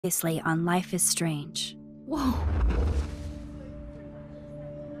Previously on Life is Strange. Whoa.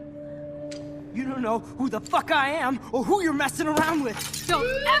 You don't know who the fuck I am or who you're messing around with. Don't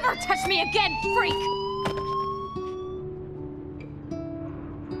ever touch me again, freak!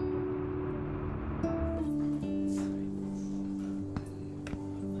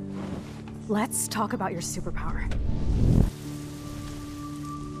 Let's talk about your superpower.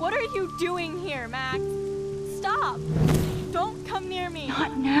 What are you doing here, Max? Stop! Don't come near me!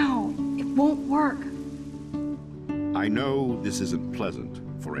 Not now. It won't work. I know this isn't pleasant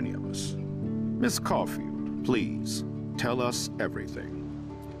for any of us. Miss Caulfield, please, tell us everything.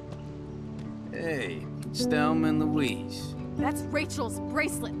 Hey, Stelma and Louise. That's Rachel's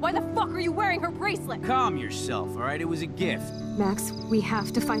bracelet. Why the fuck are you wearing her bracelet? Calm yourself, all right? It was a gift. Max, we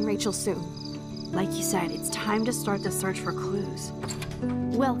have to find Rachel soon. Like you said, it's time to start the search for clues.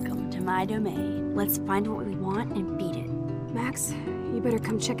 Welcome to my domain. Let's find what we want and beat it. Max, you better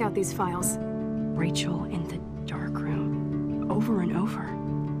come check out these files. Rachel in the dark room. Over and over.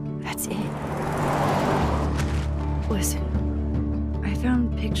 That's it. Listen, I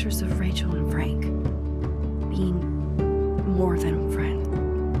found pictures of Rachel and Frank being more than a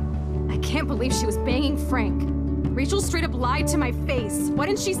friend. I can't believe she was banging Frank. Rachel straight up lied to my face. Why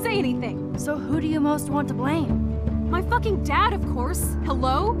didn't she say anything? So who do you most want to blame? My fucking dad, of course.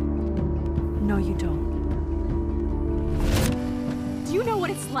 Hello? No, you don't. Do you know what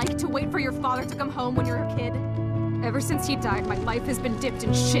it's like to wait for your father to come home when you're a kid? Ever since he died, my life has been dipped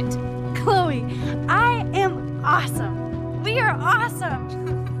in shit. Chloe, I am awesome. We are awesome.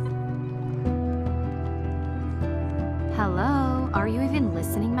 Hello? Are you even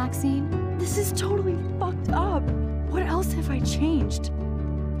listening, Maxine? This is totally fucked up. What else have I changed?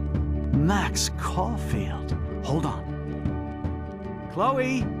 Max Caulfield. Hold on.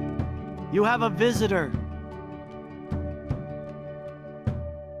 Chloe, you have a visitor.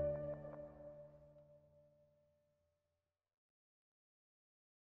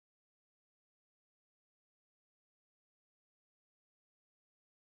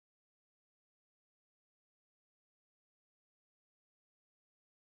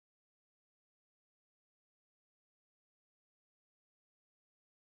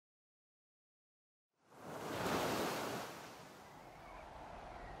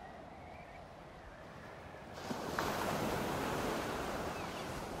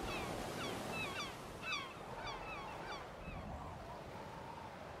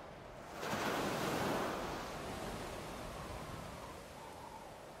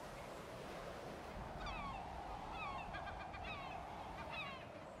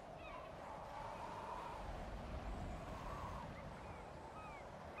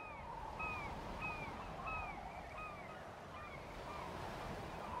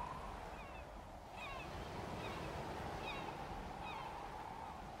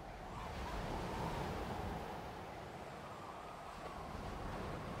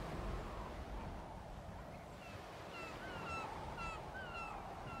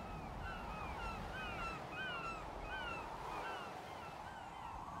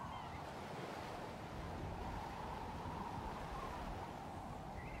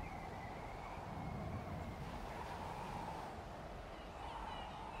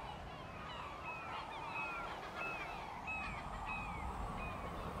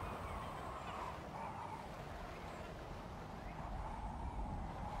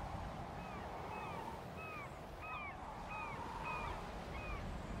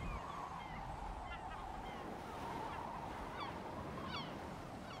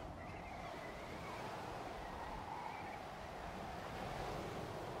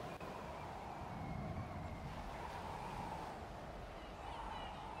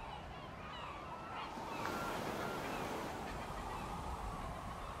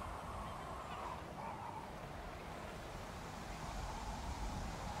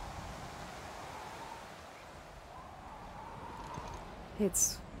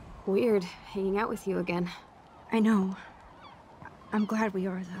 It's weird hanging out with you again. I know. I'm glad we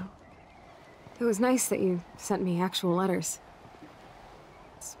are, though. It was nice that you sent me actual letters.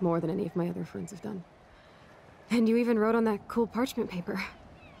 It's more than any of my other friends have done. And you even wrote on that cool parchment paper.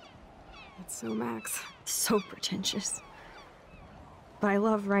 That's so Max. So pretentious. But I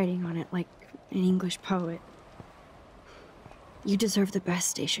love writing on it like an English poet. You deserve the best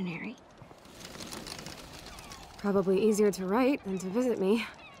stationery. Probably easier to write than to visit me.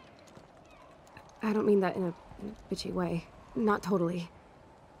 I don't mean that in a bitchy way. Not totally.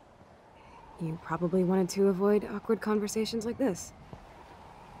 You probably wanted to avoid awkward conversations like this.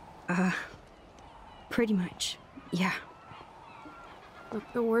 Pretty much, yeah. Look,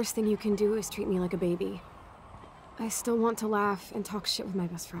 the worst thing you can do is treat me like a baby. I still want to laugh and talk shit with my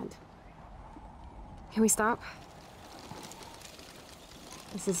best friend. Can we stop?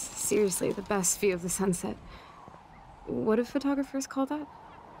 This is seriously the best view of the sunset. What do photographers call that?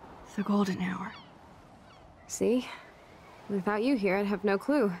 The golden hour. See? Without you here, I'd have no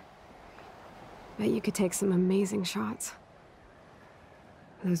clue. Bet you could take some amazing shots.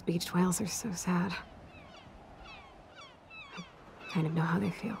 Those beached whales are so sad. I kind of know how they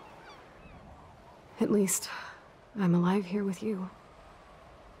feel. At least, I'm alive here with you.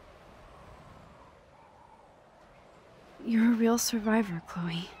 You're a real survivor,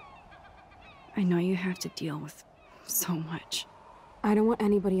 Chloe. I know you have to deal with so much. I don't want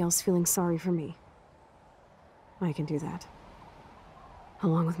anybody else feeling sorry for me. I can do that.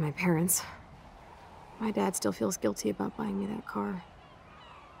 Along with my parents. My dad still feels guilty about buying me that car.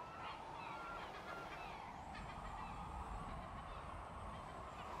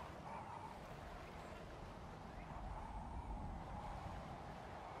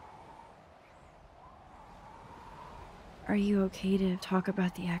 Are you okay to talk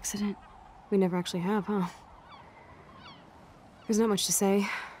about the accident? We never actually have, huh? There's not much to say.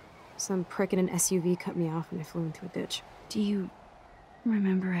 Some prick in an SUV cut me off and I flew into a ditch. Do you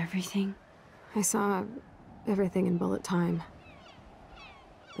remember everything? I saw everything in bullet time.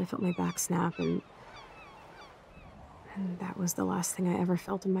 I felt my back snap and that was the last thing I ever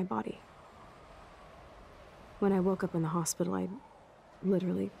felt in my body. When I woke up in the hospital, I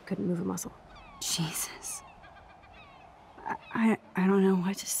literally couldn't move a muscle. Jesus. I don't know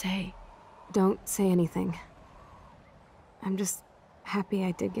what to say. Don't say anything. I'm just happy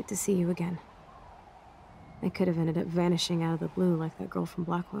I did get to see you again. I could have ended up vanishing out of the blue like that girl from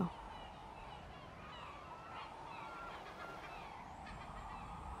Blackwell.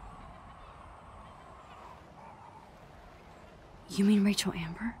 You mean Rachel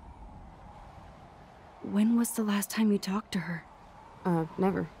Amber? When was the last time you talked to her?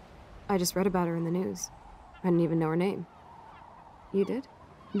 Never. I just read about her in the news. I didn't even know her name. You did?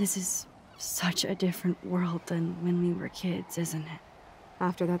 This is such a different world than when we were kids, isn't it?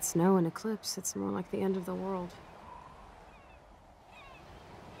 After that snow and eclipse, it's more like the end of the world.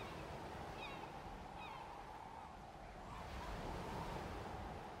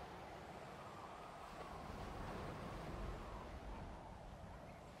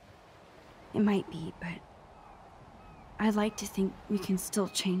 It might be, but I'd like to think we can still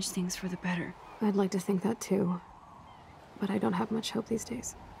change things for the better. I'd like to think that too. But I don't have much hope these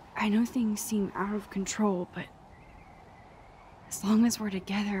days. I know things seem out of control, but as long as we're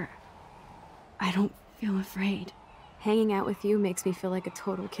together, I don't feel afraid. Hanging out with you makes me feel like a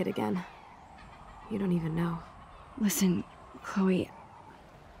total kid again. You don't even know. Listen, Chloe,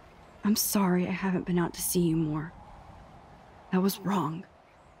 I'm sorry I haven't been out to see you more. That was wrong.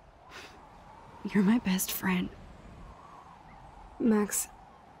 You're my best friend. Max,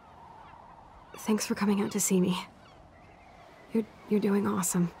 thanks for coming out to see me. You're doing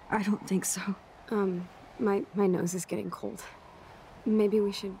awesome. I don't think so. My nose is getting cold. Maybe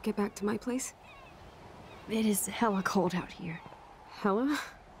we should get back to my place? It is hella cold out here. Hella?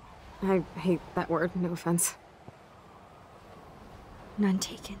 I hate that word, no offense. None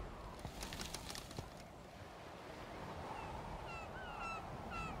taken.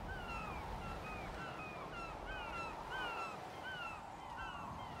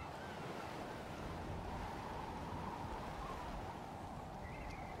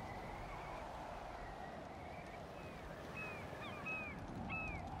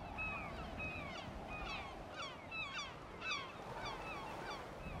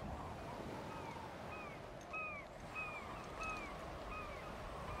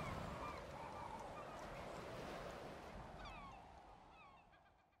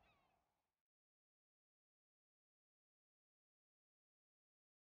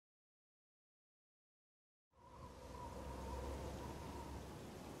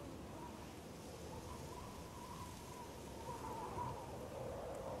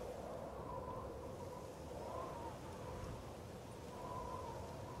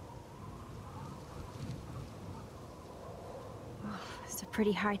 It's a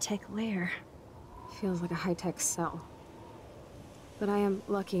pretty high-tech lair. Feels like a high-tech cell. But I am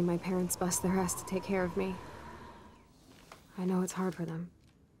lucky my parents bust their ass to take care of me. I know it's hard for them.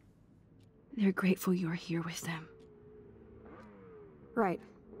 They're grateful you're here with them. Right.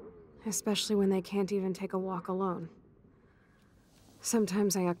 Especially when they can't even take a walk alone.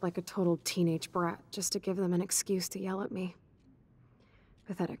 Sometimes I act like a total teenage brat just to give them an excuse to yell at me.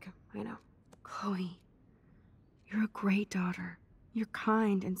 Pathetic, I know. Chloe, you're a great daughter. You're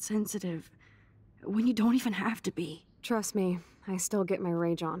kind and sensitive, when you don't even have to be. Trust me, I still get my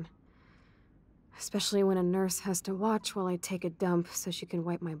rage on. Especially when a nurse has to watch while I take a dump so she can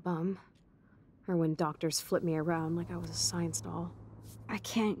wipe my bum. Or when doctors flip me around like I was a science doll. I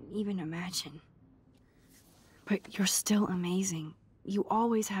can't even imagine. But you're still amazing. You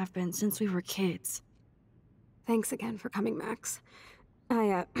always have been since we were kids. Thanks again for coming, Max.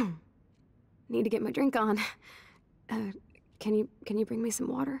 I, need to get my drink on. Can you bring me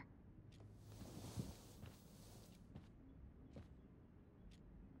some water?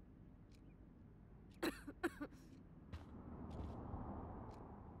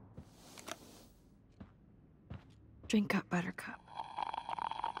 Drink up, Buttercup.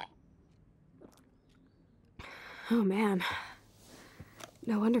 Oh man.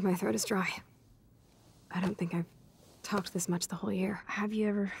 No wonder my throat is dry. I don't think I've talked this much the whole year. Have you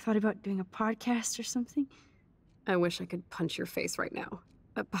ever thought about doing a podcast or something? I wish I could punch your face right now.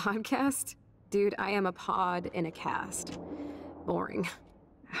 A podcast? Dude, I am a pod in a cast. Boring.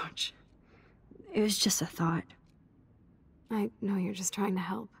 Ouch. It was just a thought. I know you're just trying to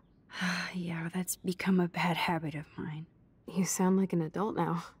help. Yeah, that's become a bad habit of mine. You sound like an adult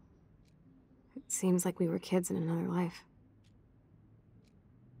now. It seems like we were kids in another life.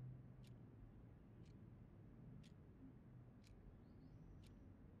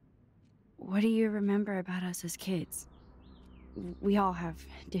 What do you remember about us as kids? We all have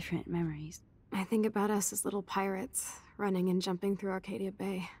different memories. I think about us as little pirates, running and jumping through Arcadia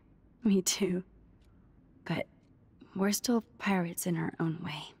Bay. Me too. But we're still pirates in our own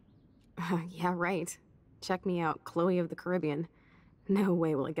way. Yeah, right. Check me out, Chloe of the Caribbean. No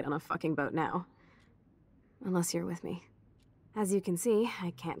way will I get on a fucking boat now. Unless you're with me. As you can see,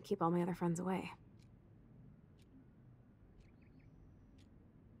 I can't keep all my other friends away.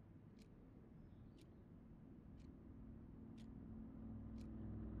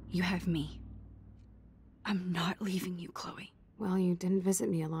 You have me. I'm not leaving you, Chloe. Well, you didn't visit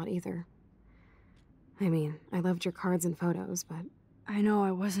me a lot either. I mean, I loved your cards and photos, but... I know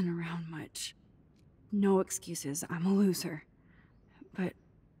I wasn't around much. No excuses, I'm a loser. But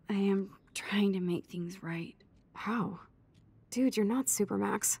I am trying to make things right. How? Dude, you're not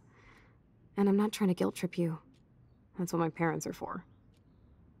Supermax. And I'm not trying to guilt trip you. That's what my parents are for.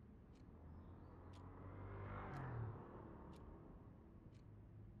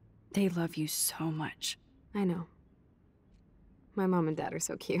 They love you so much. I know. My mom and dad are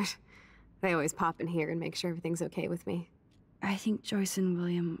so cute. They always pop in here and make sure everything's okay with me. I think Joyce and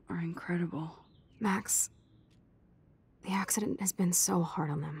William are incredible. Max, the accident has been so hard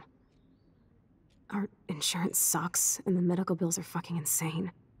on them. Our insurance sucks, and the medical bills are fucking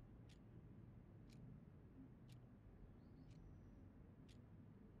insane.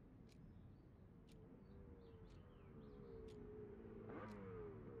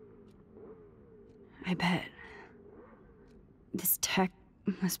 I bet. This tech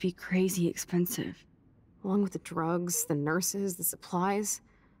must be crazy expensive. Along with the drugs, the nurses, the supplies.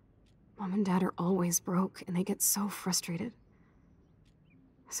 Mom and Dad are always broke, and they get so frustrated.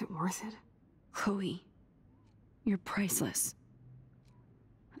 Is it worth it? Chloe, you're priceless.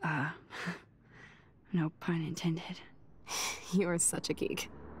 No pun intended. You are such a geek.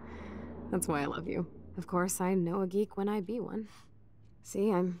 That's why I love you. Of course, I know a geek when I be one.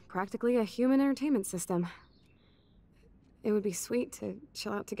 See, I'm practically a human entertainment system. It would be sweet to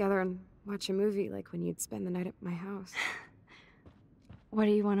chill out together and watch a movie like when you'd spend the night at my house. What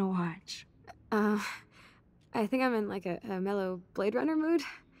do you want to watch? I think I'm in like a mellow Blade Runner mood.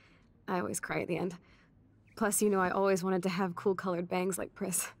 I always cry at the end. Plus, you know I always wanted to have cool colored bangs like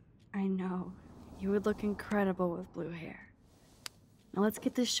Pris. I know. You would look incredible with blue hair. Now let's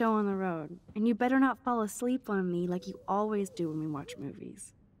get this show on the road. And you better not fall asleep on me like you always do when we watch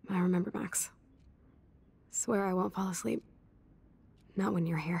movies. I remember, Max. Swear I won't fall asleep. Not when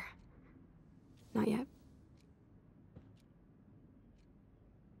you're here. Not yet.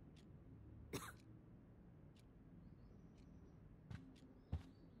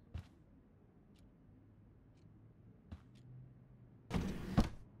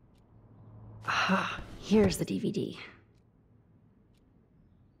 Ah, here's the DVD.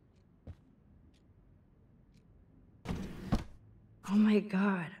 Oh my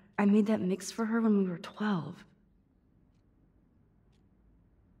god, I made that mix for her when we were 12.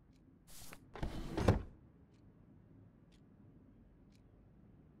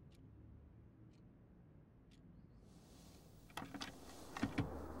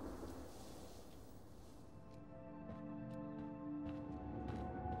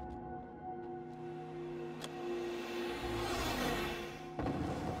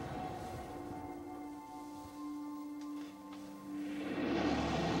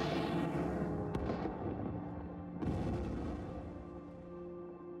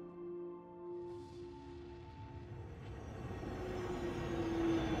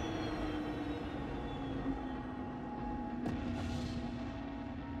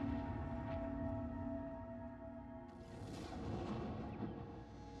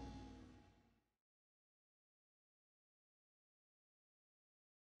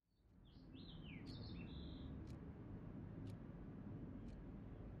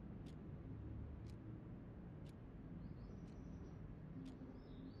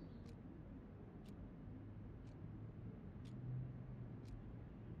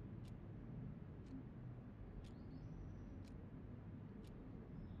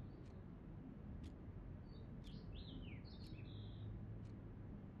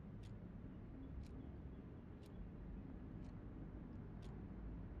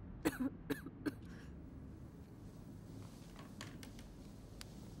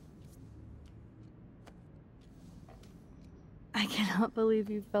 I cannot believe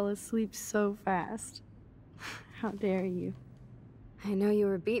you fell asleep so fast. How dare you? I know you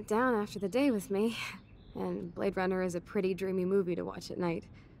were beat down after the day with me, and Blade Runner is a pretty dreamy movie to watch at night.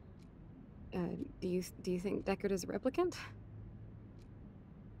 Do you think Deckard is a replicant?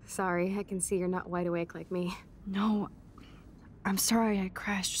 Sorry, I can see you're not wide awake like me. No, I'm sorry I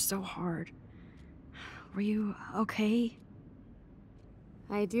crashed so hard. Were you okay?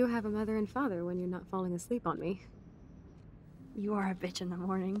 I do have a mother and father when you're not falling asleep on me. You are a bitch in the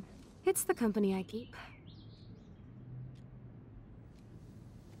morning. It's the company I keep.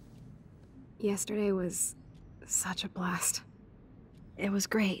 Yesterday was such a blast. It was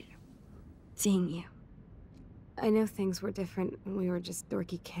great seeing you. I know things were different when we were just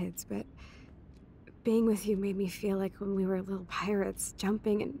dorky kids, but being with you made me feel like when we were little pirates,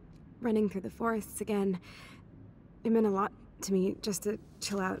 jumping and running through the forests again. It meant a lot to me just to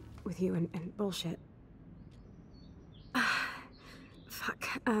chill out with you and bullshit. Fuck.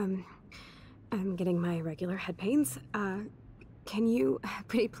 I'm getting my regular head pains. Can you,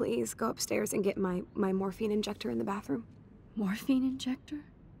 pretty please, go upstairs and get my morphine injector in the bathroom? Morphine injector?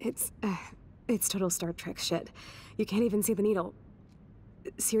 It's total Star Trek shit. You can't even see the needle.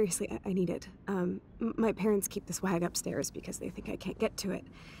 Seriously, I need it. My parents keep the swag upstairs because they think I can't get to it.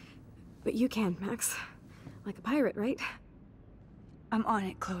 But you can, Max. Like a pirate, right? I'm on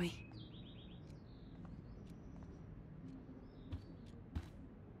it, Chloe.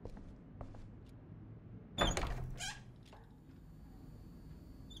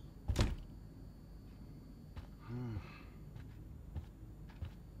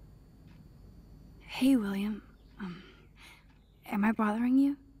 Hey, William. Am I bothering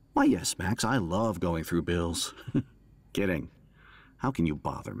you? Why, yes, Max. I love going through bills. Kidding. How can you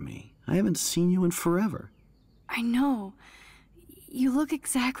bother me? I haven't seen you in forever. I know. You look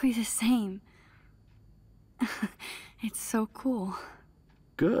exactly the same. It's so cool.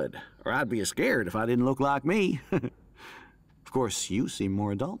 Good. Or I'd be scared if I didn't look like me. Of course, you seem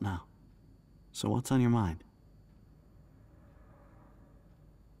more adult now. So what's on your mind?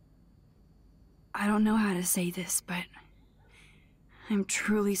 I don't know how to say this, but I'm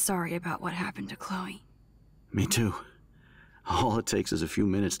truly sorry about what happened to Chloe. Me too. All it takes is a few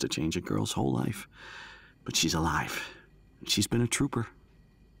minutes to change a girl's whole life. But she's alive. And she's been a trooper.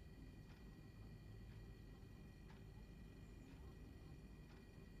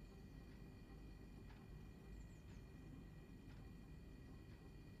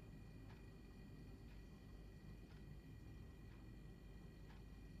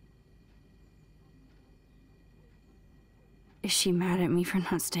 Is she mad at me for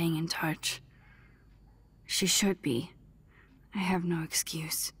not staying in touch? She should be. I have no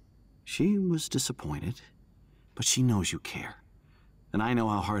excuse. She was disappointed, but she knows you care. And I know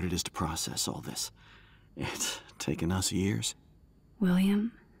how hard it is to process all this. It's taken us years.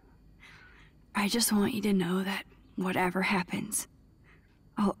 William, I just want you to know that whatever happens,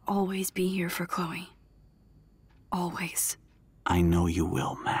 I'll always be here for Chloe. Always. I know you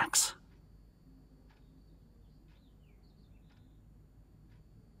will, Max.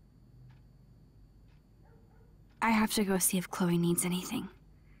 I have to go see if Chloe needs anything.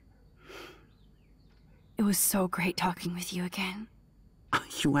 It was so great talking with you again.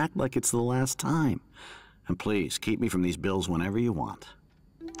 You act like it's the last time. And please, keep me from these bills whenever you want.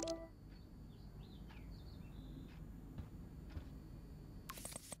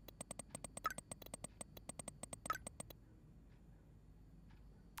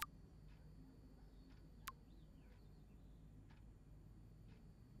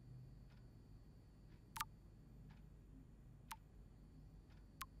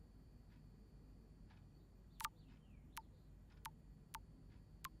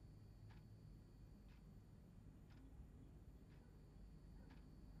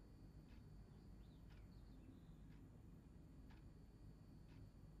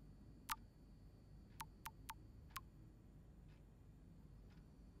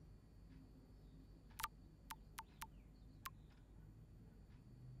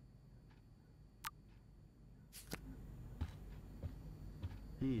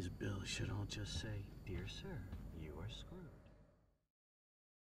 These bills should all just say, "Dear sir, you are screwed."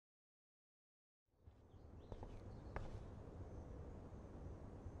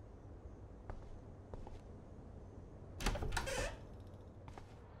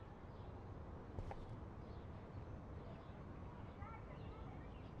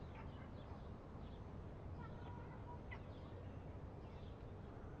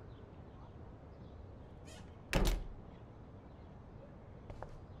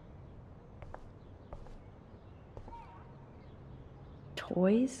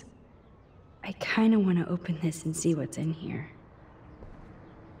 toys? I kinda wanna open this and see what's in here.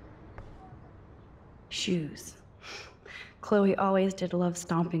 Shoes. Chloe always did love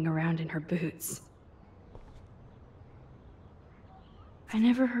stomping around in her boots. I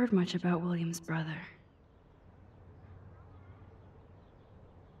never heard much about William's brother.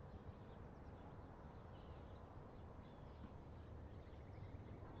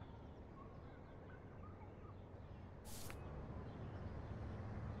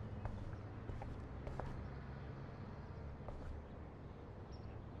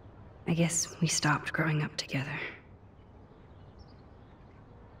 I guess we stopped growing up together.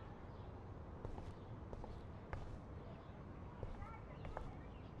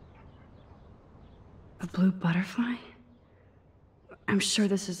 A blue butterfly? I'm sure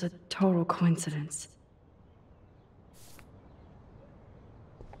this is a total coincidence.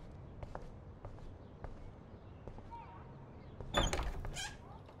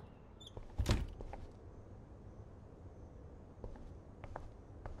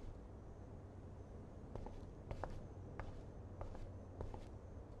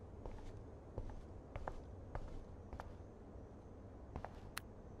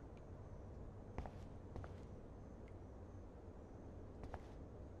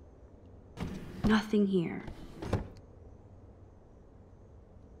 Nothing here.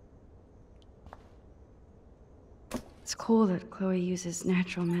 It's cool that Chloe uses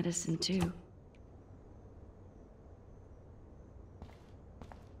natural medicine too.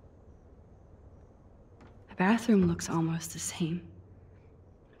 The bathroom looks almost the same.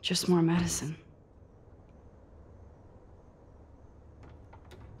 Just more medicine.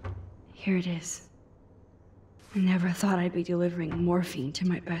 Here it is. I never thought I'd be delivering morphine to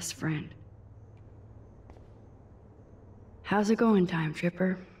my best friend. How's it going, Time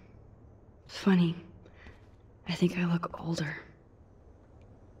Tripper? It's funny. I think I look older.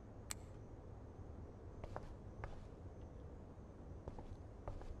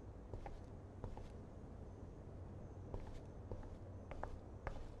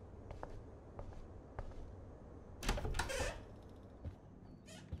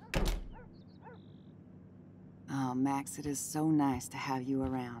 Oh, Max, it is so nice to have you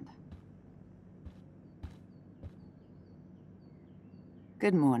around.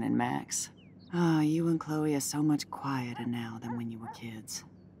 Good morning, Max. Oh, you and Chloe are so much quieter now than when you were kids.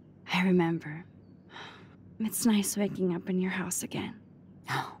 I remember. It's nice waking up in your house again.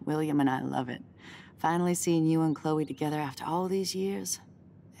 Oh, William and I love it. Finally seeing you and Chloe together after all these years.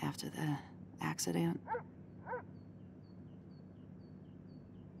 After the accident.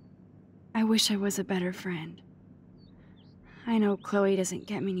 I wish I was a better friend. I know Chloe doesn't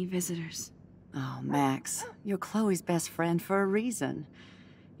get many visitors. Oh, Max, you're Chloe's best friend for a reason.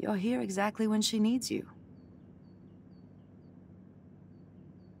 You're here exactly when she needs you.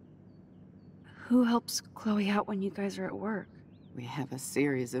 Who helps Chloe out when you guys are at work? We have a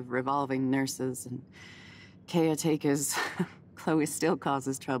series of revolving nurses and caretakers. Chloe still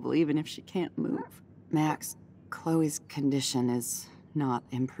causes trouble, even if she can't move. Max, Chloe's condition is not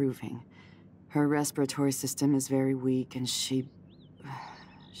improving. Her respiratory system is very weak, and she...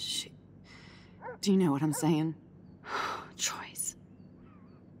 Do you know what I'm saying? Joyce.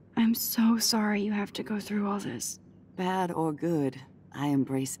 I'm so sorry you have to go through all this. Bad or good, I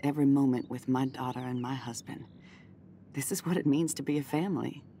embrace every moment with my daughter and my husband. This is what it means to be a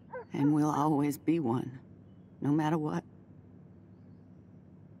family, and we'll always be one, no matter what.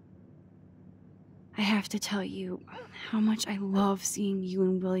 I have to tell you how much I love seeing you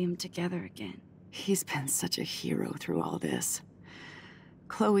and William together again. He's been such a hero through all this.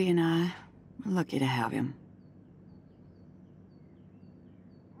 Chloe and I, we're lucky to have him.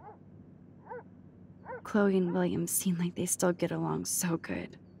 Chloe and William seem like they still get along so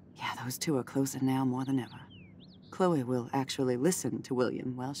good. Yeah, those two are closer now more than ever. Chloe will actually listen to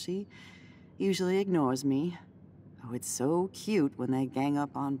William, while she usually ignores me. Oh, it's so cute when they gang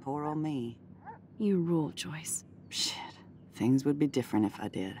up on poor old me. You rule, Joyce. Shit, things would be different if I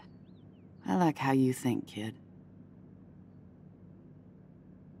did. I like how you think, kid.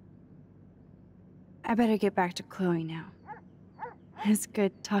 I better get back to Chloe now. It's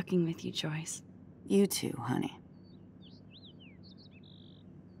good talking with you, Joyce. You too, honey.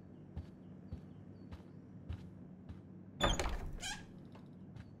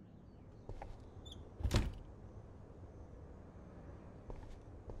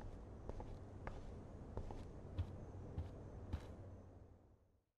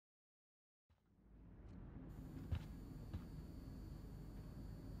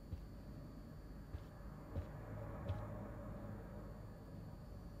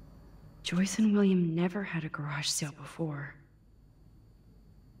 Joyce and William never had a garage sale before.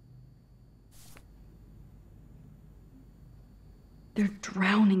 They're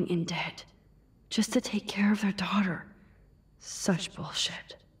drowning in debt just to take care of their daughter. Such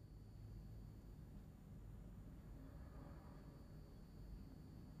bullshit.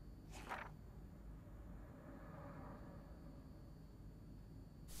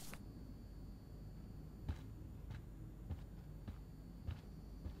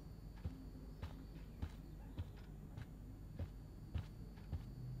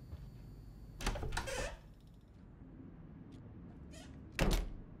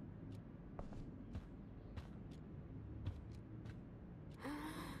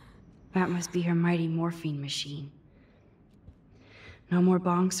 That must be her mighty morphine machine. No more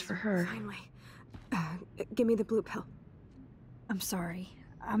bongs for her. Finally. Give me the blue pill. I'm sorry.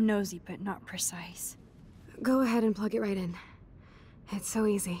 I'm nosy, but not precise. Go ahead and plug it right in. It's so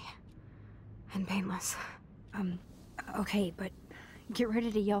easy. And painless. Okay, but get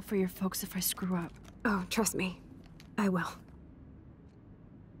ready to yell for your folks if I screw up. Oh, trust me. I will.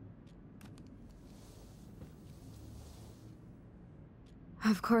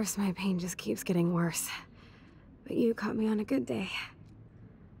 Of course, my pain just keeps getting worse. But you caught me on a good day.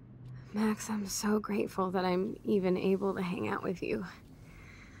 Max, I'm so grateful that I'm even able to hang out with you.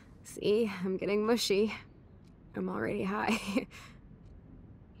 See, I'm getting mushy. I'm already high.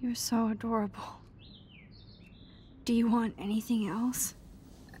 You're so adorable. Do you want anything else?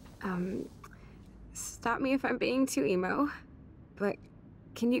 Stop me if I'm being too emo, but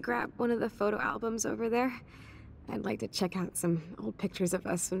can you grab one of the photo albums over there? I'd like to check out some old pictures of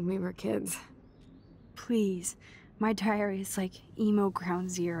us when we were kids. Please. My diary is like emo ground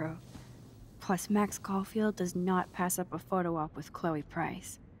zero. Plus, Max Caulfield does not pass up a photo op with Chloe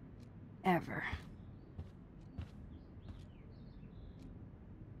Price. Ever.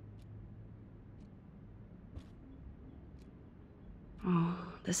 Oh,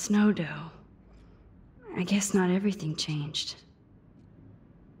 the snow dough. I guess not everything changed.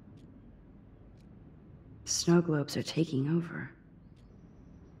 Snow globes are taking over.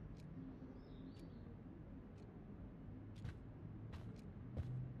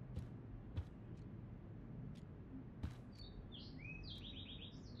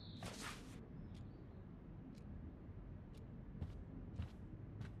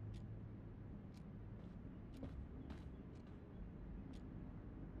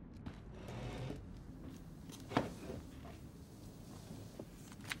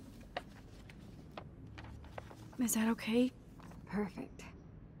 Is that okay? Perfect.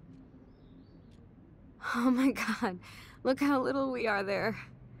 Oh my god, look how little we are there.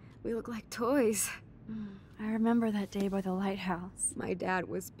 We look like toys. I remember that day by the lighthouse. My dad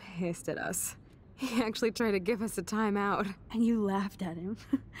was pissed at us. He actually tried to give us a timeout. And you laughed at him.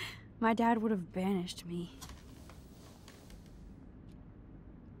 My dad would have banished me.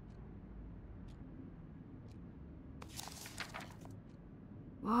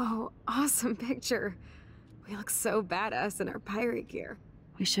 Whoa, awesome picture. We look so badass in our pirate gear.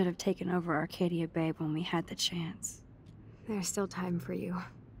 We should have taken over Arcadia Bay when we had the chance. There's still time for you.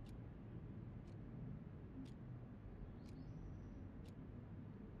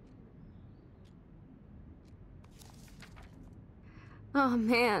 Oh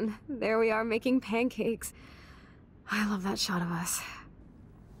man, there we are making pancakes. I love that shot of us.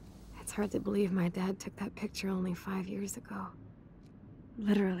 It's hard to believe my dad took that picture only 5 years ago.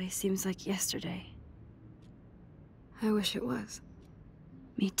 Literally seems like yesterday. I wish it was.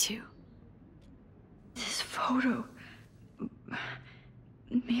 Me too. This photo...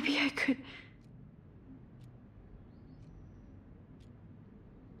 Maybe I could...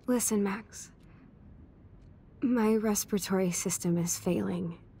 Listen, Max. My respiratory system is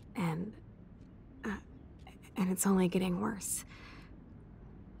failing, and it's only getting worse.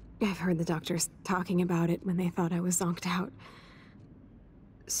 I've heard the doctors talking about it when they thought I was zonked out.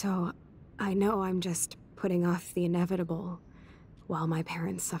 So, I know I'm just putting off the inevitable while my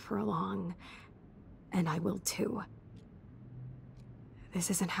parents suffer along, and I will too. This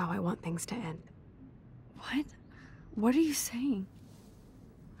isn't how I want things to end. What? What are you saying?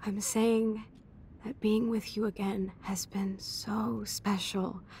 I'm saying that being with you again has been so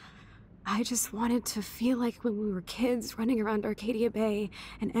special. I just wanted to feel like when we were kids running around Arcadia Bay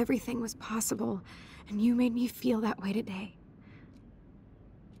and everything was possible, and you made me feel that way today.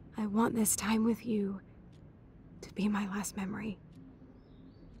 I want this time with you to be my last memory.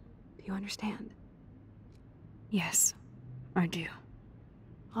 Do you understand? Yes, I do.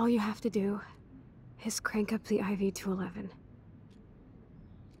 All you have to do is crank up the IV to 11.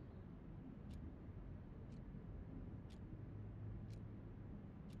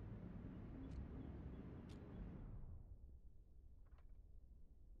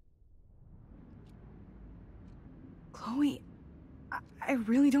 Chloe, I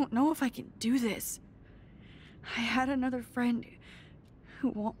really don't know if I can do this. I had another friend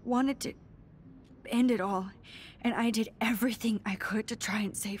who wanted to end it all, and I did everything I could to try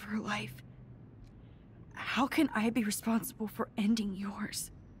and save her life. How can I be responsible for ending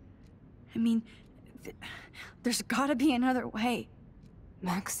yours? I mean, there's gotta be another way.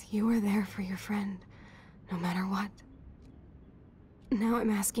 Max, you were there for your friend, no matter what. Now I'm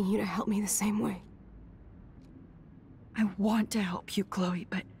asking you to help me the same way. I want to help you, Chloe,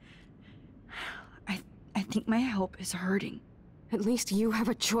 but I think my help is hurting. At least you have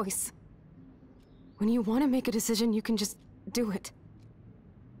a choice. When you want to make a decision, you can just do it.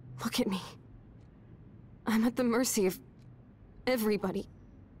 Look at me. I'm at the mercy of everybody.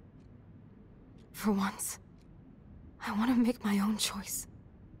 For once, I want to make my own choice.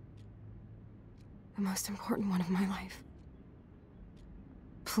 The most important one of my life.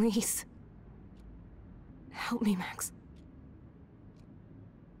 Please. Help me, Max.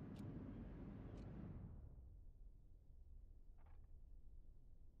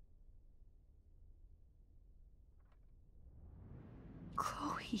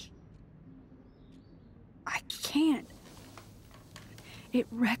 Chloe. I can't. It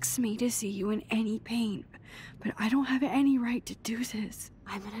wrecks me to see you in any pain, but I don't have any right to do this.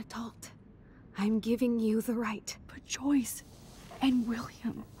 I'm an adult. I'm giving you the right. But Joyce and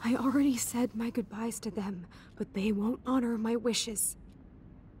William... I already said my goodbyes to them, but they won't honor my wishes.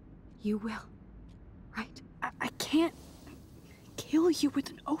 You will, right? I can't kill you with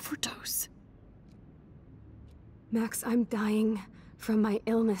an overdose. Max, I'm dying from my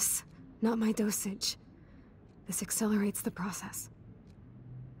illness, not my dosage. This accelerates the process.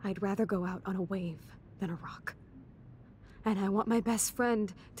 I'd rather go out on a wave than a rock. And I want my best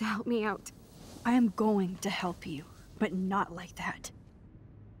friend to help me out. I am going to help you, but not like that.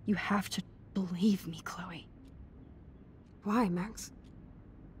 You have to believe me, Chloe. Why, Max?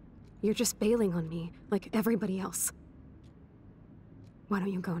 You're just bailing on me, like everybody else. Why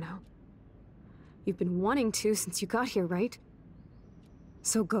don't you go now? You've been wanting to since you got here, right?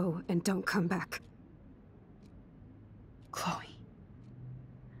 So go and don't come back. Chloe,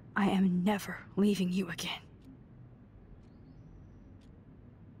 I am never leaving you again.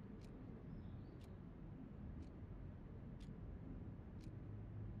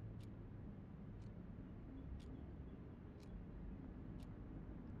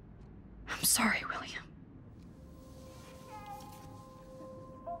 I'm sorry, William.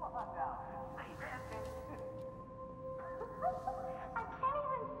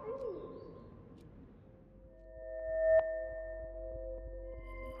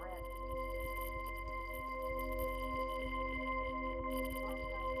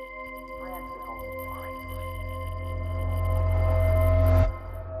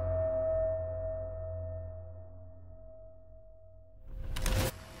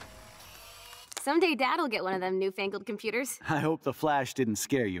 Someday Dad'll get one of them newfangled computers. I hope the flash didn't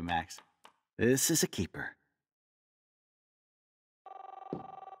scare you, Max. This is a keeper.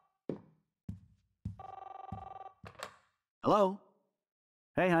 Hello?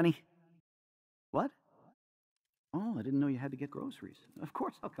 Hey, honey. What? Oh, I didn't know you had to get groceries. Of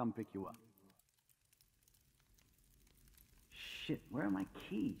course I'll come pick you up. Shit, where are my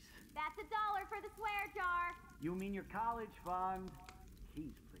keys? That's $1 for the swear jar. You mean your college fund?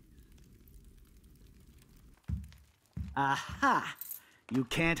 Keys, please. Aha! You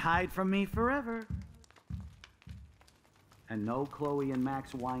can't hide from me forever. And no Chloe and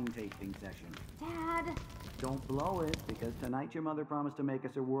Max wine tasting session. Dad. Don't blow it, because tonight your mother promised to make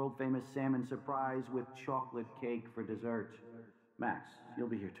us a world-famous salmon surprise with chocolate cake for dessert. Max, you'll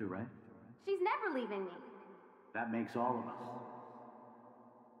be here too, right? She's never leaving me. That makes all of us.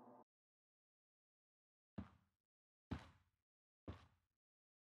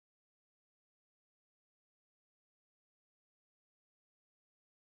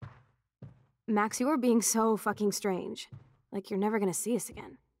 Max, you are being so fucking strange. Like you're never gonna see us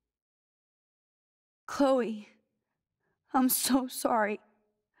again. Chloe, I'm so sorry.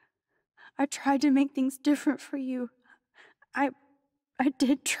 I tried to make things different for you. I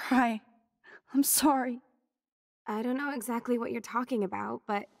did try. I'm sorry. I don't know exactly what you're talking about,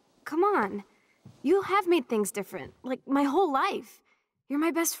 but come on. You have made things different, like my whole life. You're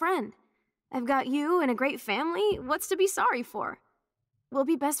my best friend. I've got you and a great family. What's to be sorry for? We'll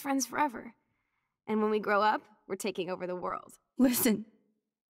be best friends forever. And when we grow up, we're taking over the world. Listen,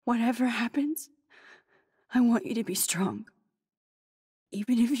 whatever happens, I want you to be strong.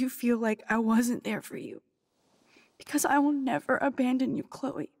 Even if you feel like I wasn't there for you. Because I will never abandon you,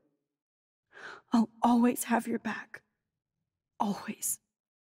 Chloe. I'll always have your back. Always.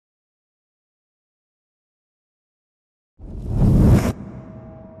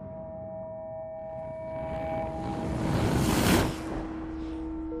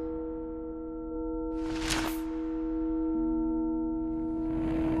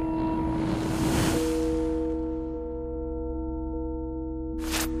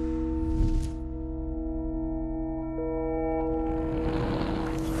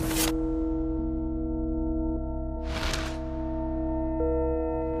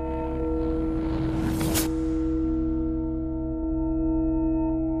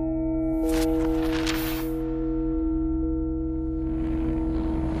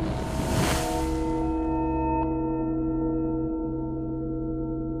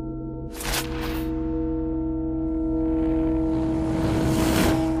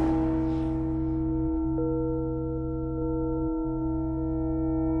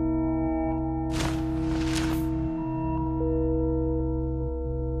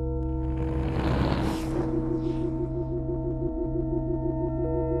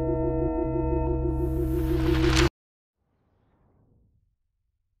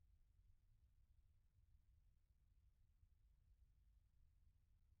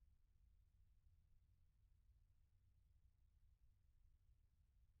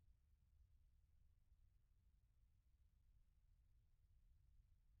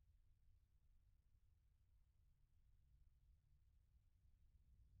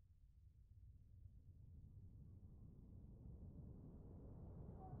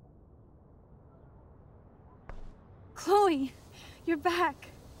 Chloe, you're back.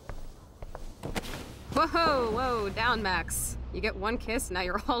 Whoa, whoa, down, Max. You get one kiss, now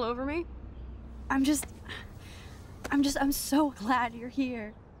you're all over me? I'm so glad you're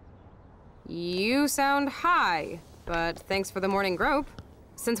here. You sound high, but thanks for the morning grope.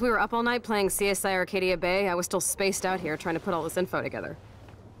 Since we were up all night playing CSI Arcadia Bay, I was still spaced out here trying to put all this info together.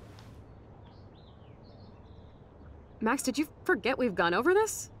 Max, did you forget we've gone over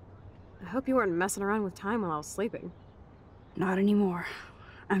this? I hope you weren't messing around with time while I was sleeping. Not anymore.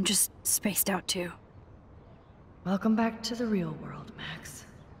 I'm just spaced out too. Welcome back to the real world, Max.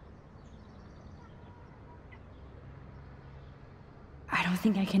 I don't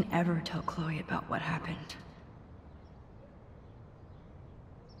think I can ever tell Chloe about what happened.